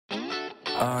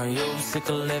Are you sick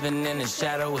of living in the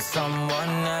shadow of someone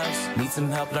else? Need some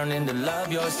help learning to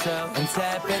love yourself and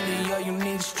tap into your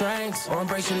unique strengths, or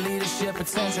embrace your leadership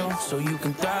potential so you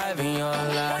can thrive in your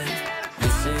life.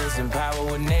 This is Empower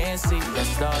with Nancy. Let's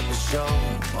start the show.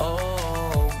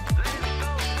 Oh.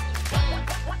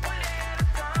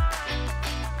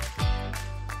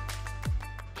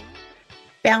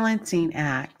 Balancing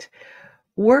act,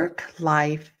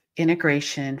 work-life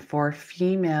integration for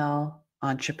female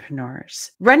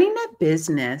entrepreneurs. Running a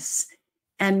business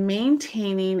and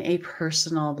maintaining a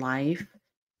personal life,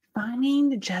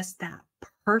 finding just that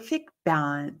perfect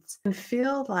balance can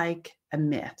feel like a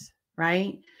myth,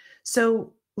 right?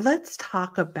 So let's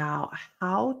talk about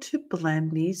how to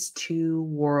blend these two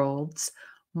worlds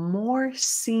more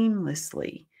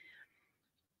seamlessly.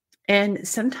 And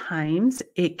sometimes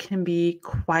it can be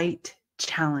quite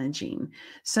challenging.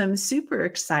 So I'm super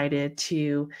excited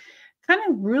to kind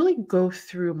of really go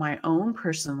through my own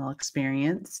personal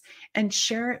experience and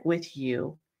share it with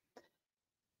you.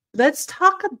 Let's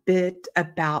talk a bit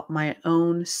about my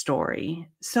own story.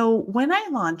 So when I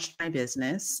launched my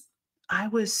business, I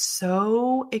was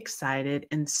so excited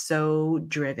and so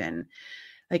driven.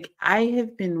 Like, I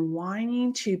have been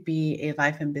wanting to be a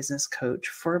life and business coach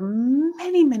for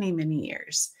many, many, many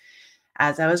years.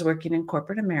 As I was working in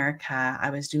corporate America,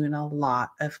 I was doing a lot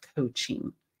of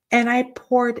coaching, and I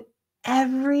poured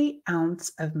every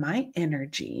ounce of my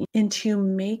energy into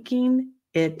making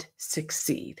it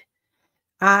succeed.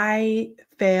 I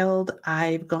failed.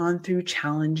 I've gone through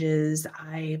challenges.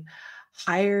 I've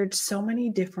hired so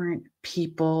many different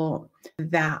people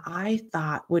that I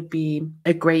thought would be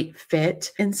a great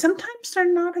fit. And sometimes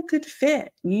they're not a good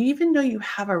fit. You even though you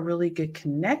have a really good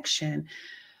connection,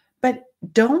 but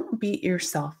don't beat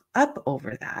yourself up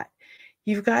over that.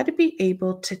 You've got to be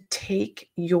able to take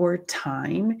your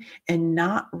time and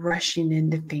not rushing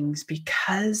into things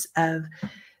because of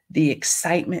the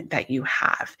excitement that you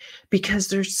have,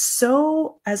 because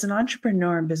as an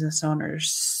entrepreneur and business owner,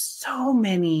 so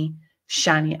many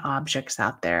shiny objects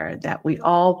out there that we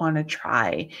all want to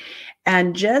try.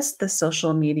 And just the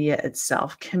social media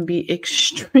itself can be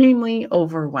extremely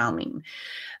overwhelming.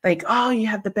 Like, oh, you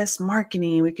have the best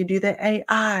marketing. We can do the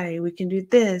AI. We can do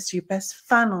this, your best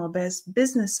funnel, best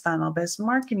business funnel, best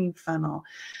marketing funnel,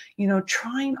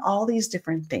 trying all these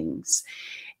different things.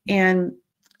 And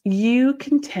you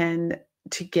can tend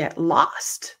to get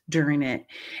lost during it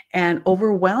and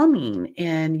overwhelming,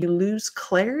 and you lose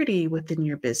clarity within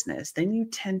your business. Then you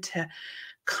tend to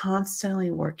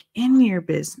constantly work in your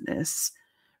business,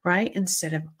 right?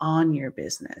 Instead of on your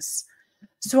business.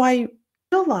 So I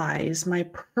realized my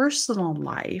personal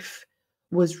life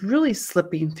was really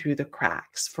slipping through the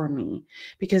cracks for me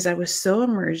because I was so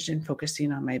immersed in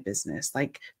focusing on my business,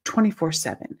 like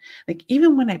 24/7. Like,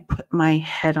 even when I put my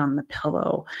head on the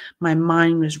pillow, my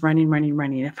mind was running, running,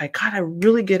 running. If I got a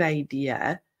really good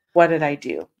idea, what did I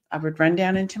do? I would run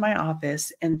down into my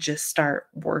office and just start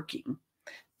working.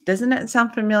 Doesn't that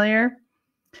sound familiar?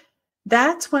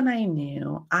 That's when I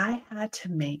knew I had to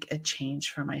make a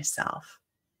change for myself.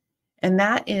 And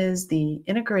that is the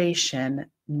integration,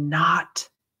 not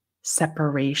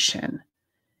separation.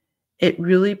 It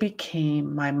really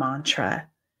became my mantra.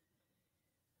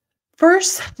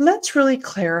 First, let's really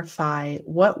clarify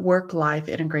what work-life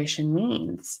integration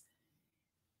means.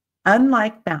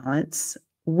 Unlike balance,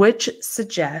 which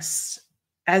suggests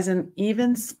as an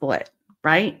even split,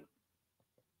 right?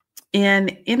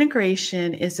 And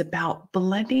integration is about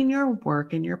blending your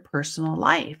work and your personal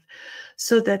life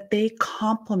so that they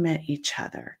complement each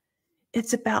other.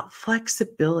 It's about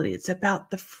flexibility. It's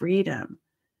about the freedom.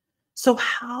 So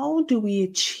how do we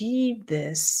achieve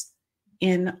this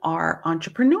in our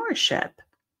entrepreneurship?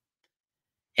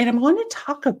 And I'm going to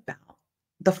talk about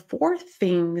the 4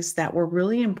 things that were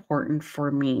really important for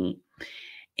me.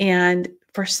 And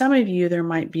for some of you, there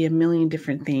might be a million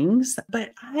different things,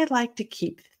 but I like to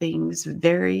keep things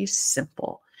very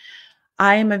simple.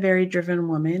 I am a very driven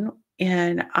woman,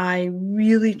 and I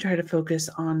really try to focus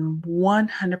on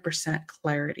 100%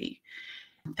 clarity.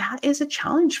 That is a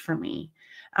challenge for me.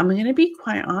 I'm going to be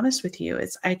quite honest with you.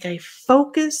 It's like I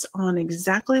focus on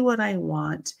exactly what I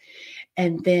want,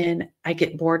 and then I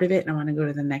get bored of it and I want to go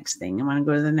to the next thing. I want to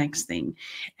go to the next thing.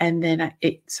 And then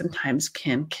it sometimes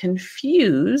can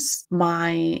confuse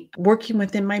my working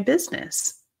within my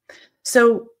business.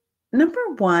 So number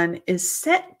 1 is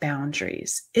set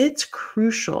boundaries. It's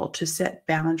crucial to set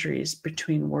boundaries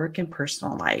between work and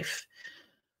personal life.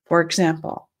 For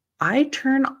example, I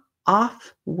turn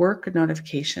off work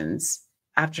notifications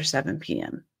after 7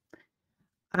 p.m.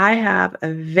 I have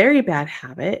a very bad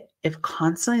habit of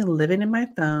constantly living in my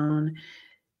phone,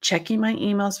 checking my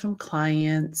emails from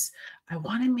clients. I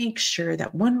want to make sure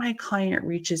that when my client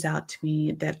reaches out to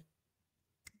me, that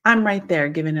I'm right there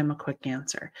giving them a quick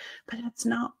answer. But it's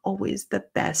not always the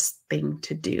best thing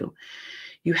to do.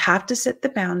 You have to set the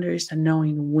boundaries of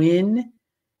knowing when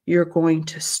you're going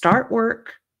to start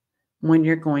work, when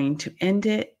you're going to end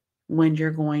it, when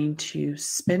you're going to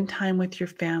spend time with your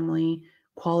family,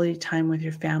 quality time with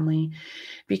your family.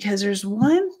 Because there's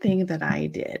one thing that I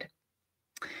did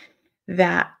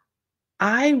that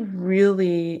I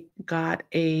really got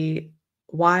a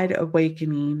wide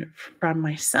awakening from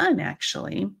my son,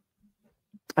 actually.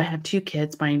 I have two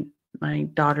kids. My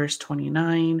daughter's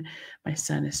 29, my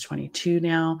son is 22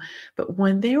 now. But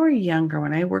when they were younger,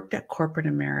 when I worked at corporate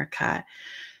America,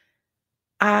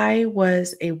 I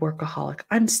was a workaholic.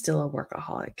 I'm still a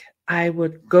workaholic. I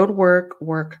would go to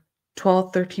work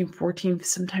 12, 13, 14,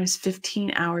 sometimes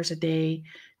 15 hours a day,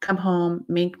 come home,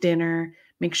 make dinner,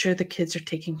 make sure the kids are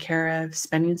taken care of,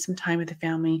 spending some time with the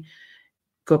family,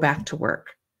 go back to work.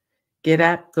 Get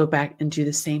up, go back and do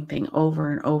the same thing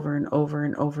over and over and over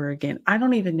and over again. I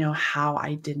don't even know how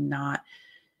I did not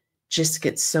just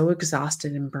get so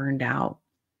exhausted and burned out.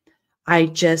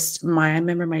 I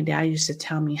remember my dad used to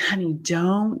tell me, honey,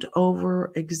 don't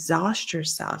over exhaust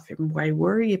yourself. I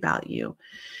worry about you.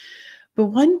 But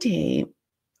one day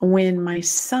when my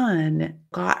son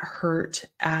got hurt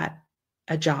at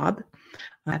a job,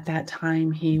 at that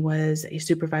time he was a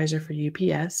supervisor for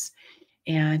UPS,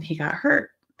 and he got hurt.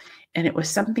 And it was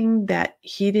something that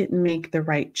he didn't make the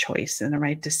right choice and the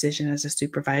right decision as a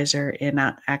supervisor, and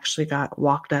actually got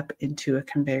walked up into a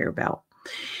conveyor belt.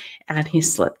 And he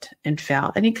slipped and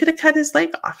fell, and he could have cut his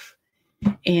leg off.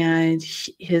 And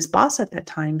his boss at that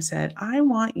time said, I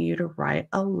want you to write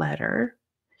a letter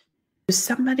to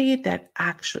somebody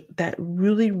that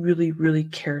really, really, really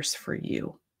cares for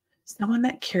you. Someone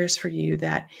that cares for you,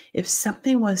 that if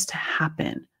something was to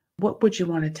happen, what would you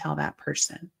want to tell that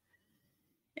person?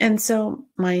 And so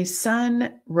my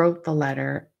son wrote the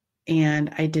letter,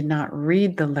 and I did not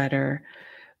read the letter,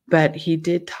 but he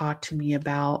did talk to me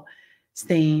about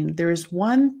saying, there's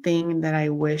one thing that I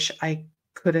wish I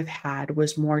could have had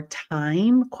was more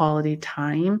time, quality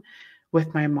time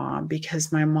with my mom,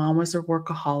 because my mom was a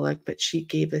workaholic, but she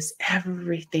gave us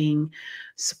everything,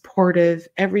 supportive,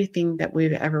 everything that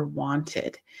we've ever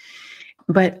wanted.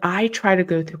 But I try to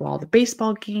go through all the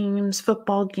baseball games,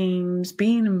 football games,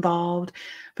 being involved,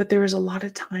 but there was a lot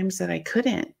of times that I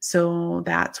couldn't. So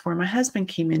that's where my husband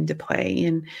came into play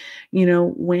and,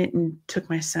 went and took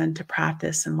my son to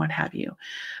practice and what have you.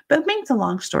 But make the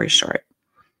long story short,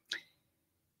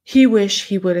 he wished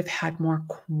he would have had more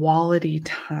quality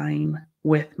time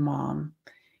with mom,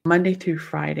 Monday through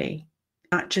Friday,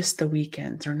 not just the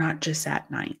weekends or not just at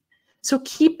night. So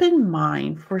keep in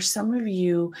mind, for some of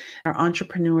you are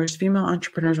entrepreneurs, female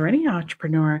entrepreneurs, or any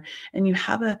entrepreneur, and you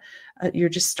have you're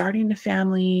just starting a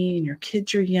family and your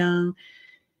kids are young,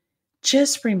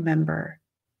 just remember,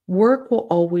 work will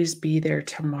always be there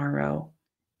tomorrow.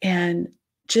 And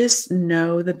just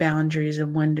know the boundaries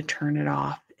of when to turn it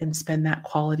off and spend that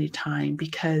quality time,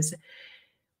 because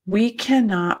we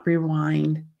cannot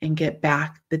rewind and get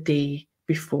back the day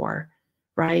before,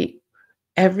 right?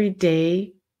 Every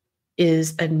day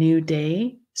is a new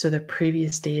day, so the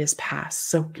previous day is past.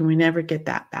 So can we never get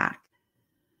that back?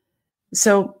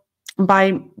 So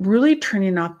by really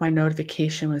turning off my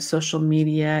notification with social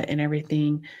media and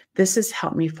everything, this has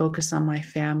helped me focus on my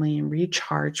family and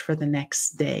recharge for the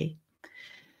next day.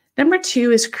 Number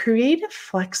 2 is create a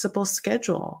flexible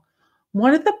schedule.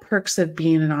 One of the perks of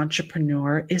being an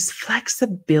entrepreneur is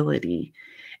flexibility.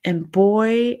 And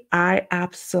boy, I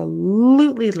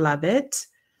absolutely love it.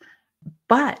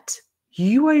 But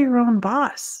you are your own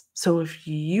boss. So if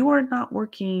you are not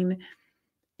working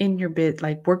in your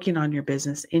working on your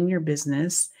business, in your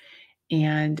business,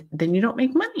 and then you don't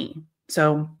make money.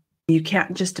 So you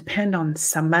can't just depend on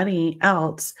somebody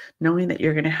else knowing that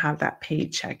you're going to have that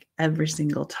paycheck every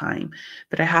single time.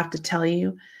 But I have to tell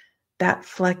you, that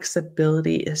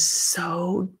flexibility is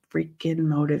so freaking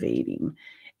motivating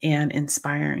and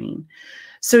inspiring.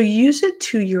 So use it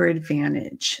to your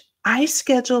advantage. I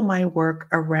schedule my work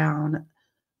around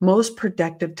most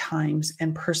productive times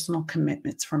and personal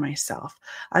commitments for myself.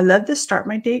 I love to start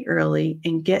my day early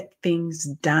and get things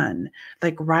done,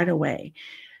 like right away.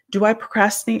 Do I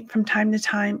procrastinate from time to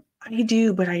time? I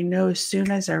do, but I know as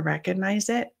soon as I recognize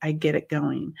it, I get it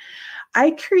going.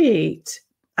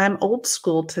 I'm old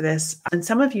school to this, and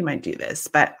some of you might do this,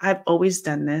 but I've always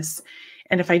done this.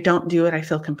 And if I don't do it, I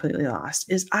feel completely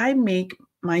lost, I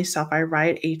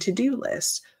write a to-do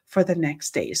list for the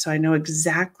next day. So I know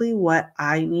exactly what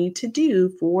I need to do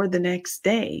for the next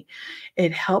day.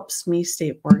 It helps me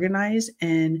stay organized,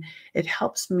 and it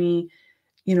helps me,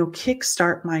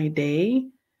 kickstart my day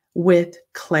with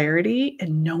clarity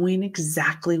and knowing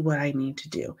exactly what I need to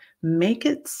do. Make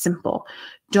it simple.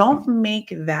 Don't make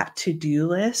that to-do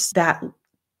list, that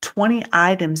 20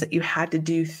 items that you had to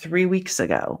do 3 weeks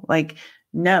ago. Like,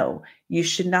 no, you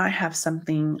should not have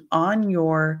something on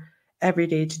your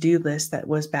everyday to-do list that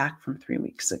was back from 3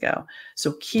 weeks ago.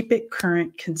 So keep it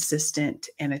current, consistent,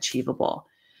 and achievable.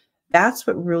 That's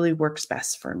what really works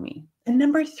best for me. And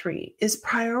number 3 is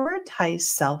prioritize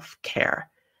self-care.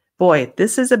 Boy,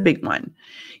 this is a big one.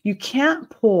 You can't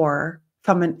pour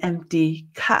from an empty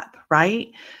cup,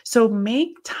 right? So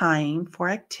make time for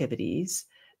activities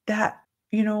that,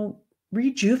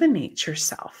 rejuvenate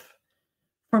yourself.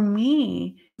 For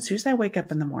me, as soon as I wake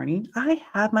up in the morning, I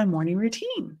have my morning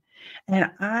routine.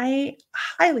 And I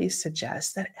highly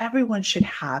suggest that everyone should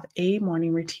have a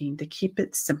morning routine to keep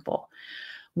it simple,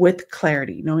 with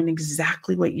clarity, knowing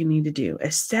exactly what you need to do,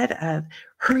 instead of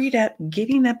hurried up,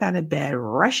 getting up out of bed,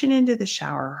 rushing into the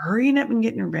shower, hurrying up and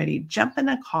getting ready, jump in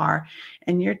a car,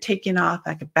 and you're taking off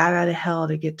like a bat out of hell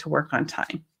to get to work on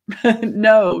time.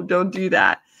 No, don't do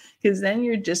that, because then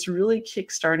you're just really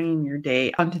kickstarting your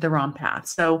day onto the wrong path.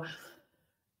 So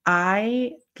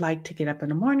I like to get up in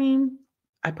the morning.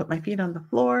 I put my feet on the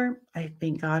floor. I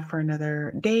thank God for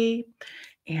another day,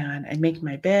 and I make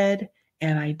my bed,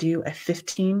 and I do a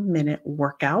 15-minute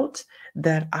workout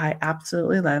that I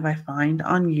absolutely love. I find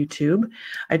on YouTube.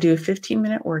 I do a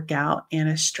 15-minute workout and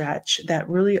a stretch that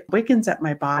really wakens up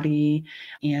my body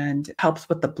and helps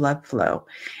with the blood flow.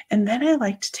 And then I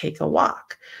like to take a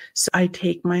walk. So I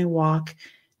take my walk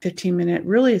 15-minute,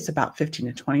 really it's about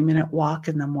 15 to 20-minute walk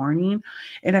in the morning.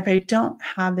 And if I don't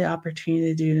have the opportunity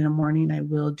to do it in the morning, I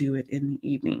will do it in the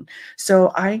evening.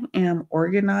 So I am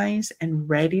organized and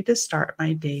ready to start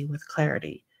my day with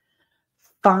clarity.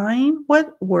 Find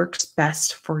what works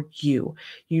best for you.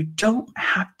 You don't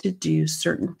have to do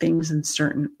certain things in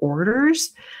certain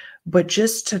orders, but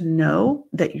just to know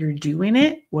that you're doing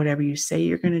it, whatever you say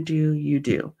you're going to do, you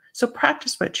do. So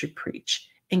practice what you preach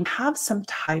and have some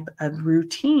type of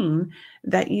routine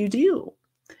that you do.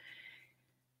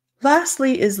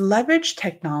 Lastly is leverage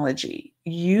technology.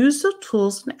 Use the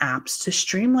tools and apps to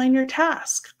streamline your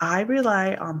tasks. I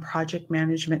rely on project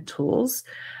management tools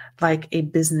like a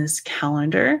business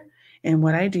calendar. And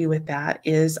what I do with that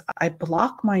is I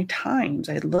block my times.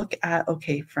 I look at,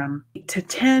 okay, from 8 to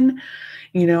 10,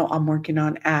 I'm working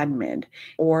on admin,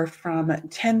 or from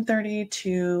 10:30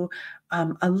 to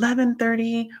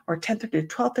 11:30 or 10:30 to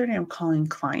 12:30, I'm calling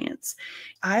clients.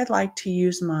 I like to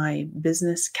use my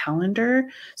business calendar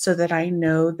so that I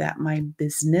know that my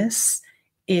business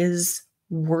is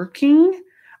working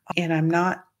and I'm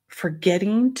not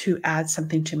forgetting to add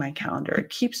something to my calendar. It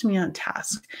keeps me on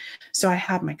task. So I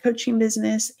have my coaching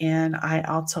business, and I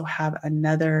also have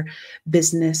another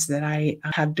business that I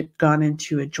have gone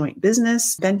into a joint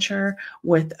business venture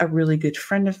with a really good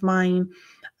friend of mine.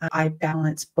 I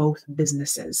balance both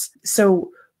businesses.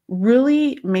 So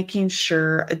really making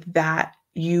sure that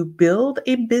you build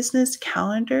a business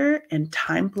calendar and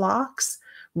time blocks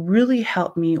really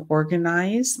help me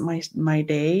organize my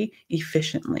day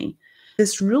efficiently.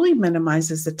 This really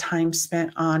minimizes the time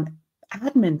spent on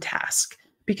admin tasks,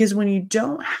 because when you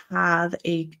don't have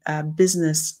a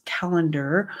business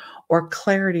calendar or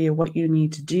clarity of what you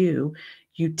need to do,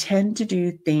 you tend to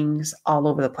do things all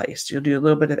over the place. You'll do a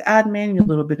little bit of admin, a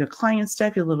little bit of client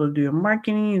stuff, you'll do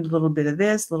marketing, a little bit of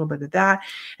this, a little bit of that.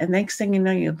 And next thing you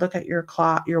know, you look at your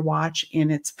clock, your watch,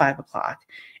 and it's 5 o'clock.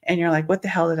 And you're like, what the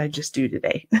hell did I just do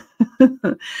today?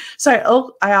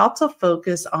 So I also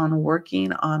focus on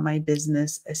working on my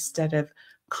business instead of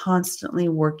constantly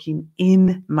working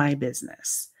in my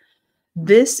business.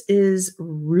 This is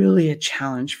really a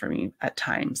challenge for me at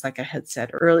times. Like I had said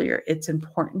earlier, it's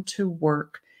important to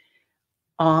work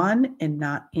on and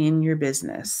not in your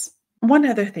business. One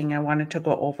other thing I wanted to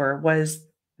go over was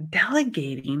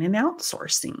delegating and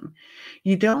outsourcing.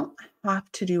 You don't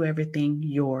have to do everything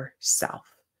yourself.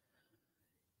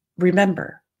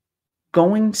 Remember,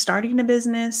 starting a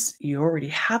business, you already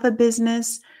have a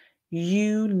business,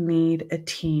 you need a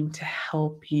team to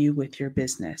help you with your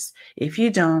business. If you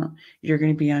don't, you're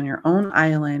going to be on your own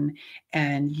island,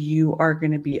 and you are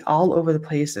going to be all over the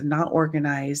place and not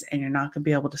organized, and you're not going to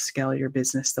be able to scale your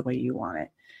business the way you want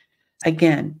it.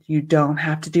 Again, you don't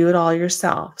have to do it all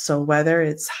yourself. So whether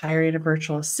it's hiring a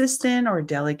virtual assistant or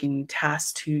delegating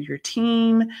tasks to your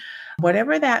team,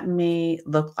 whatever that may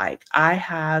look like, I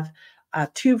have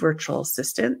 2 virtual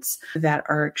assistants that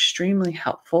are extremely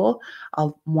helpful.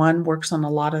 One works on a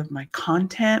lot of my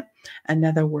content.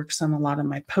 Another works on a lot of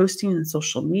my posting and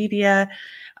social media.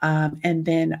 And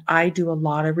then I do a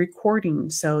lot of recording.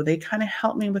 So they kind of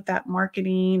help me with that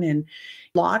marketing and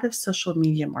a lot of social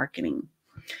media marketing.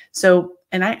 So,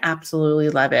 and I absolutely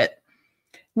love it.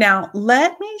 Now,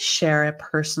 let me share a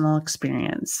personal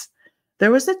experience.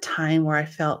 There was a time where I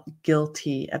felt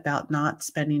guilty about not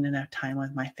spending enough time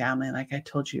with my family, like I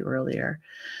told you earlier.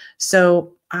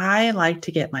 So I like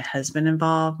to get my husband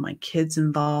involved, my kids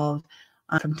involved.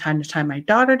 From time to time, my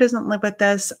daughter doesn't live with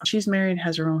us. She's married and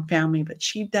has her own family, but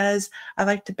she does. I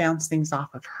like to bounce things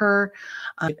off of her.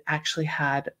 I've actually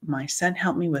had my son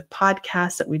help me with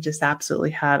podcasts that we just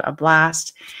absolutely had a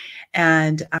blast.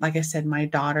 And like I said, my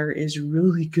daughter is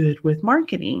really good with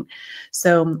marketing.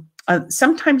 So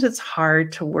sometimes it's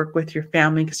hard to work with your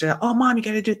family because they're like, oh, Mom, you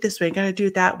got to do it this way, you got to do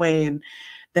it that way. And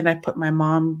then I put my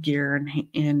mom gear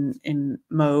in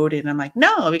mode, and I'm like,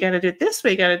 no, we got to do it this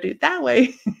way, you got to do it that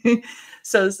way.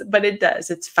 But it does.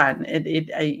 It's fun.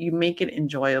 You make it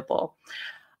enjoyable.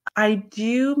 I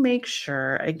do make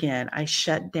sure, again, I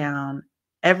shut down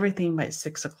everything by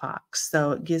 6 o'clock.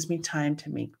 So it gives me time to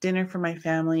make dinner for my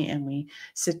family, and we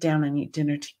sit down and eat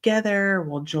dinner together.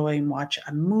 We'll enjoy and watch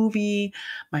a movie.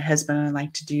 My husband and I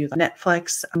like to do the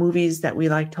Netflix movies that we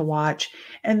like to watch.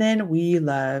 And then we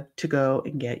love to go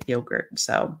and get yogurt.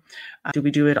 So do we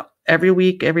do it every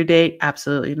week, every day?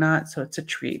 Absolutely not. So it's a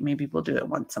treat. Maybe we'll do it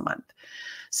once a month.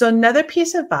 So another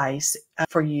piece of advice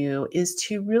for you is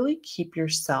to really keep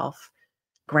yourself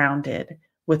grounded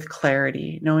with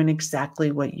clarity, knowing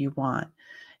exactly what you want.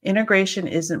 Integration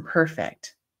isn't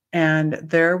perfect, and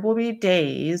there will be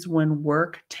days when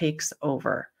work takes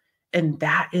over, and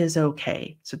that is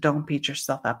okay. So don't beat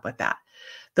yourself up with that.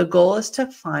 The goal is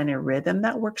to find a rhythm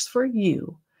that works for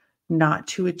you, not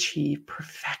to achieve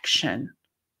perfection.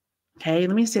 Okay,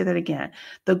 let me say that again.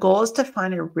 The goal is to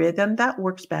find a rhythm that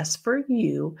works best for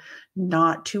you,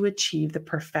 not to achieve the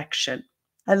perfection.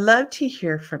 I'd love to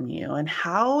hear from you. And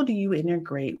how do you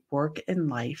integrate work and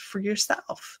life for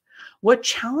yourself? What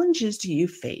challenges do you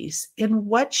face, and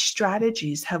what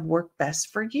strategies have worked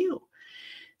best for you?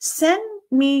 Send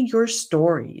me your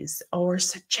stories or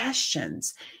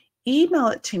suggestions. Email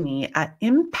it to me at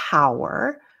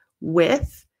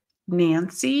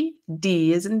empowerwithnancy,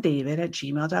 D as in David,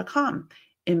 @gmail.com.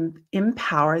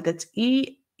 Empower, that's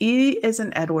E as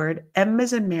in Edward, M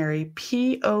as in Mary,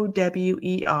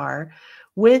 POWER,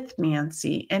 with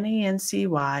Nancy,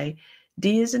 NANCY,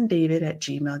 D as in David,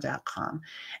 @gmail.com.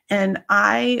 And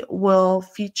I will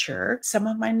feature some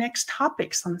of my next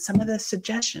topics on some of the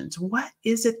suggestions. What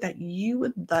is it that you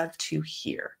would love to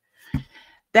hear?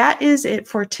 That is it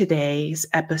for today's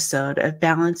episode of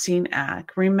Balancing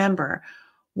Act. Remember,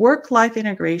 work-life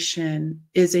integration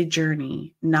is a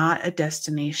journey, not a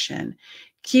destination.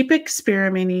 Keep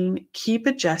experimenting, keep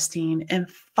adjusting, and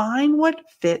find what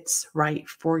fits right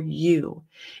for you.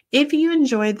 If you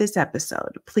enjoyed this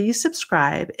episode, please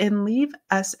subscribe and leave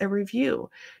us a review.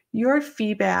 Your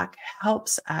feedback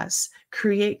helps us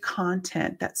create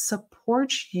content that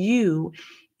supports you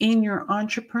in your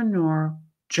entrepreneurial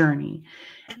journey.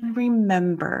 And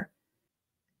remember,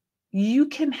 you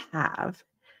can have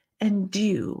and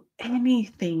do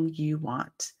anything you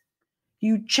want.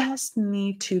 You just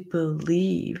need to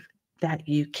believe that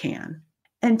you can.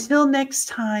 Until next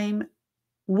time,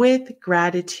 with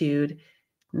gratitude,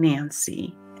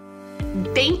 Nancy.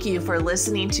 Thank you for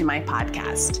listening to my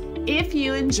podcast. If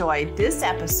you enjoyed this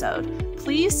episode,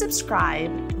 please subscribe,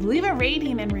 leave a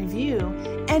rating and review,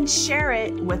 and share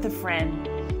it with a friend.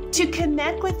 To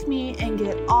connect with me and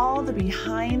get all the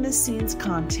behind the scenes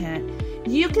content,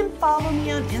 you can follow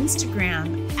me on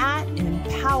Instagram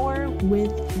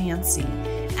 @EmpowerWithNancy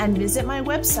and visit my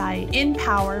website,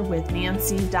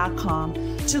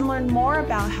 empowerwithnancy.com, to learn more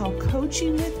about how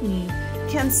coaching with me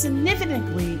can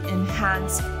significantly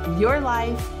enhance your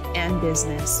life and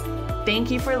business.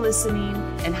 Thank you for listening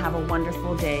and have a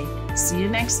wonderful day. See you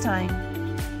next time.